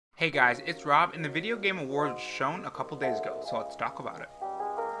Hey guys, it's Rob, and the Video Game Awards was shown a couple days ago, so let's talk about it.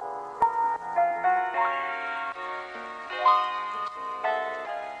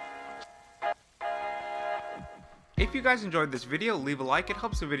 If you guys enjoyed this video, leave a like, it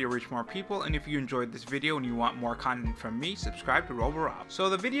helps the video reach more people, and if you enjoyed this video and you want more content from me, subscribe to Rob. So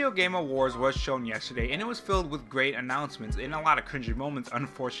the Video Game Awards was shown yesterday, and it was filled with great announcements and a lot of cringy moments,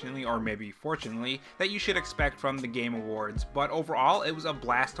 unfortunately, or maybe fortunately, that you should expect from the Game Awards. But overall, it was a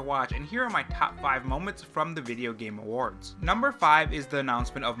blast to watch, and here are my top 5 moments from the Video Game Awards. Number 5 is the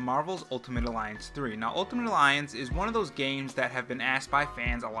announcement of Marvel's Ultimate Alliance 3. Now, Ultimate Alliance is one of those games that have been asked by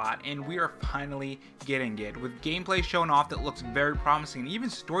fans a lot, and we are finally getting it. With gameplay shown off that looks very promising, and even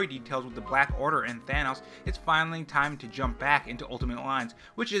story details with the Black Order and Thanos, it's finally time to jump back into Ultimate Alliance,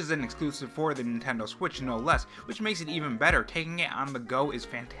 which is an exclusive for the Nintendo Switch no less, which makes it even better. Taking it on the go is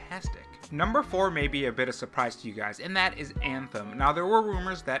fantastic. Number 4 may be a bit of surprise to you guys, and that is Anthem. Now, there were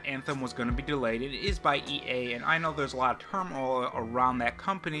rumors that Anthem was going to be delayed. It is by EA, and I know there's a lot of turmoil around that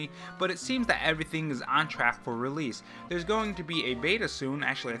company, but it seems that everything is on track for release. There's going to be a beta soon.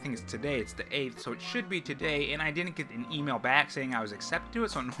 Actually, I think it's today. It's the 8th, so it should be today, and I didn't get an email back saying I was accepted to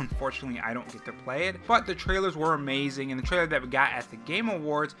it, so unfortunately I don't get to play it. But the trailers were amazing, and the trailer that we got at the Game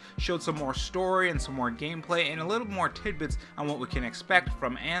Awards showed some more story and some more gameplay and a little more tidbits on what we can expect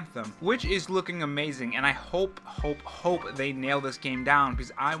from Anthem, which is looking amazing, and I hope they nail this game down,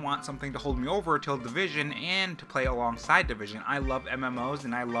 because I want something to hold me over till Division and to play alongside Division. I love MMOs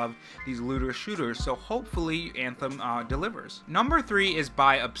and I love these looter shooters, so hopefully Anthem delivers. Number 3 is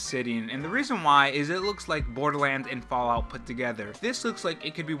by Obsidian, and the reason why is it looks like Borderlands and Fallout put together. This looks like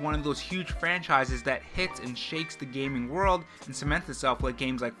it could be one of those huge franchises that hits and shakes the gaming world and cements itself like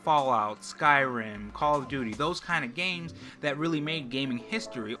games like Fallout, Skyrim, Call of Duty, those kind of games that really made gaming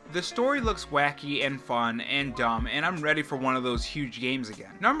history. The story looks wacky and fun and dumb, and I'm ready for one of those huge games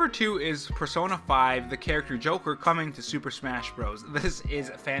again. Number 2 is Persona 5, the character Joker coming to Super Smash Bros. This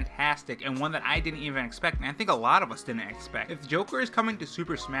is fantastic, and one that I didn't even expect, and I think a lot of us didn't expect. If Joker is coming to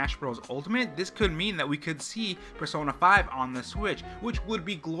Super Smash Bros. Ultimate, this could mean that we could see Persona 5 on the Switch, which would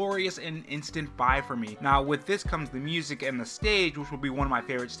be glorious and an instant buy for me. Now, with this comes the music and the stage, which will be one of my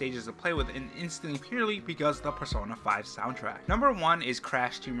favorite stages to play with, and instantly purely because of the Persona 5 soundtrack. Number 1 is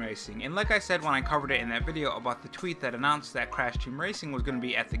Crash Team Racing, and like I said when I covered it in that video about the tweet that announced that Crash Team Racing was going to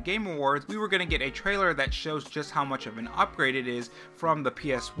be at the Game Awards, we were going to get a trailer that shows just how much of an upgrade it is from the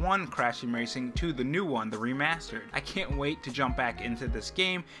PS1 Crash Team Racing to the new one, the remastered. I can't wait to jump back into this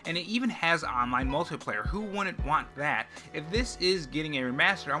game, and it even has online multiplayer. Who wouldn't want that? If this is getting a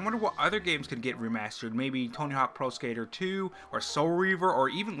remaster, I wonder what other games could get remastered. Maybe Tony Hawk Pro Skater 2, or Soul Reaver, or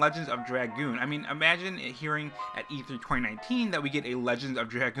even Legends of Dragoon. I mean, imagine hearing at E3 2019 that we get a Legends of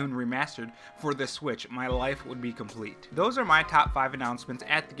Dragoon remastered for the Switch. My life would be complete. Those are my top 5 announcements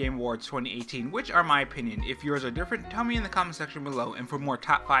at the Game Awards 2018, which are my opinion. If yours are different, tell me in the comment section below, and for more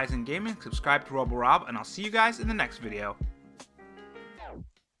top 5s in gaming, subscribe to Rob, and I'll see you guys in the next video.